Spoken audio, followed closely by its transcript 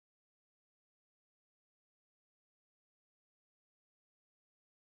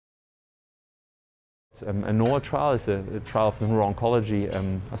A NOAA trial is a trial of the Neuro-Oncology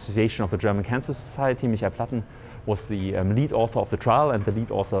Association of the German Cancer Society. Michael Platten was the lead author of the trial and the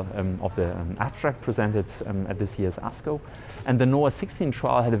lead author of the abstract presented at this year's ASCO. And the NOAA 16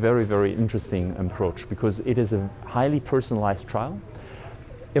 trial had a very, very interesting approach because it is a highly personalized trial.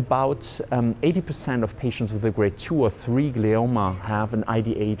 About 80% of patients with a grade 2 or 3 glioma have an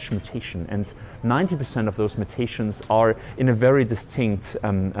IDH mutation, and 90% of those mutations are in a very distinct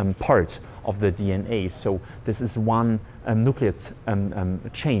part of the DNA. So this is one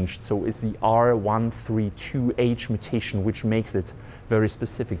nucleotide change, so it's the R132H mutation, which makes it very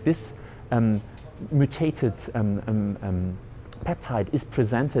specific. This mutated peptide is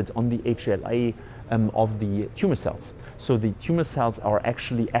presented on the HLA of the tumor cells. So the tumor cells are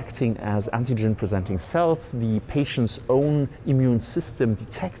actually acting as antigen-presenting cells. The patient's own immune system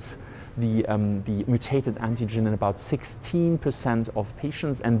detects the mutated antigen in about 16% of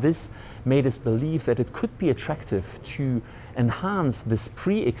patients, and this made us believe that it could be attractive to enhance this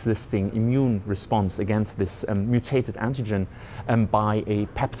pre-existing immune response against this mutated antigen by a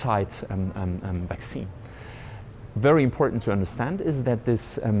peptide vaccine. Very important to understand is that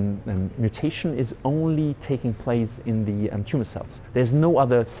this mutation is only taking place in the tumor cells. There's no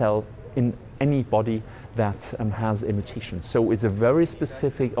other cell in any body that has a mutation. So it's a very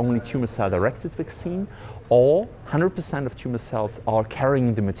specific, only tumor cell directed vaccine. All 100% of tumor cells are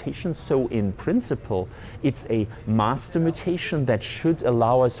carrying the mutation. So in principle, it's a master mutation that should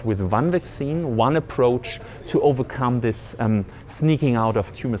allow us with one vaccine, one approach to overcome this sneaking out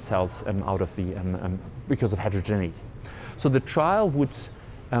of tumor cells out of the because of heterogeneity. So the trial would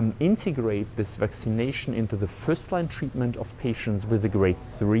integrate this vaccination into the first-line treatment of patients with a grade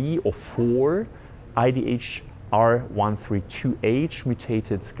 3 or 4 IDH R132H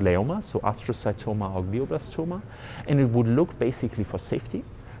mutated glioma, so astrocytoma or glioblastoma, and it would look basically for safety.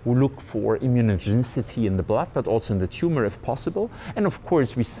 We look for immunogenicity in the blood, but also in the tumor if possible, and of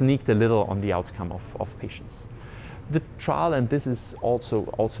course we sneaked a little on the outcome of patients. The trial, and this is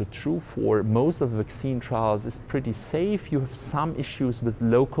also true for most of the vaccine trials, is pretty safe. You have some issues with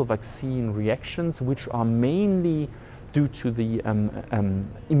local vaccine reactions, which are mainly due to the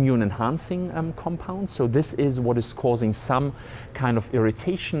immune-enhancing compound. So this is what is causing some kind of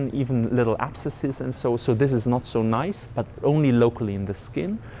irritation, even little abscesses, and so this is not so nice, but only locally in the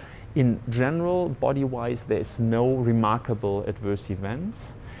skin. In general, body-wise, there is no remarkable adverse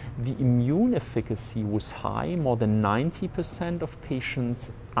events. The immune efficacy was high. More than 90% of patients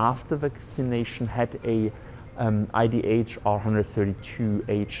after vaccination had a IDH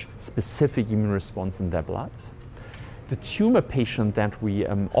R132H specific immune response in their blood. The tumor patient that we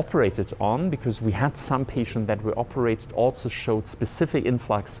operated on, because we had some patients that were operated, also showed specific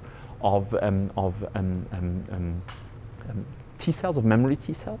influx of T cells, of memory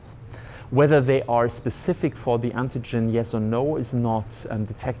T cells. Whether they are specific for the antigen, yes or no, is not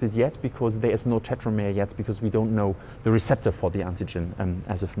detected yet because there is no tetramer yet, because we don't know the receptor for the antigen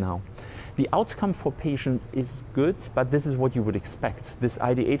as of now. The outcome for patients is good, but this is what you would expect. This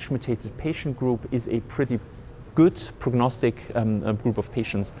IDH mutated patient group is a pretty good prognostic group of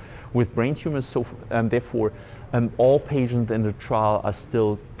patients with brain tumors, so therefore all patients in the trial are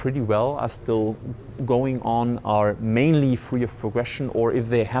still pretty well, are still going on, are mainly free of progression, or if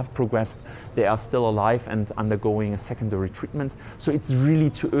they have progressed, they are still alive and undergoing a secondary treatment. So it's really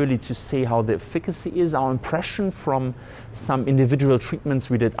too early to say how the efficacy is. Our impression from some individual treatments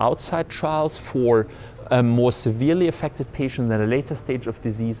we did outside trials for more severely affected patients at a later stage of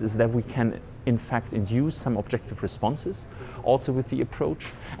disease is that we can in fact induce some objective responses also with the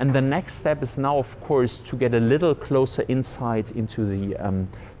approach. And the next step is now, of course, to get a little closer insight into the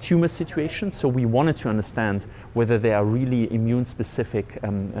tumor situation. So we wanted to understand whether there are really immune-specific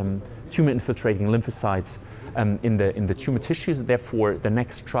tumor infiltrating lymphocytes in the tumor tissues. Therefore, the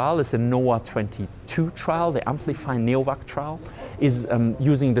next trial is a NOAA 22 trial. The Amplify Neovac trial is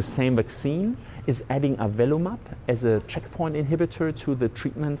using the same vaccine, is adding Avelumab as a checkpoint inhibitor to the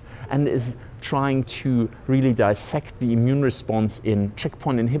treatment, and is trying to really dissect the immune response in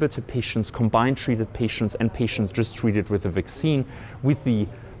checkpoint inhibitor patients, combined treated patients, and patients just treated with a vaccine, with the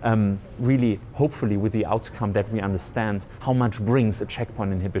really, hopefully, with the outcome that we understand how much brings a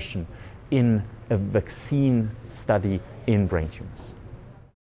checkpoint inhibition in a vaccine study in brain tumors.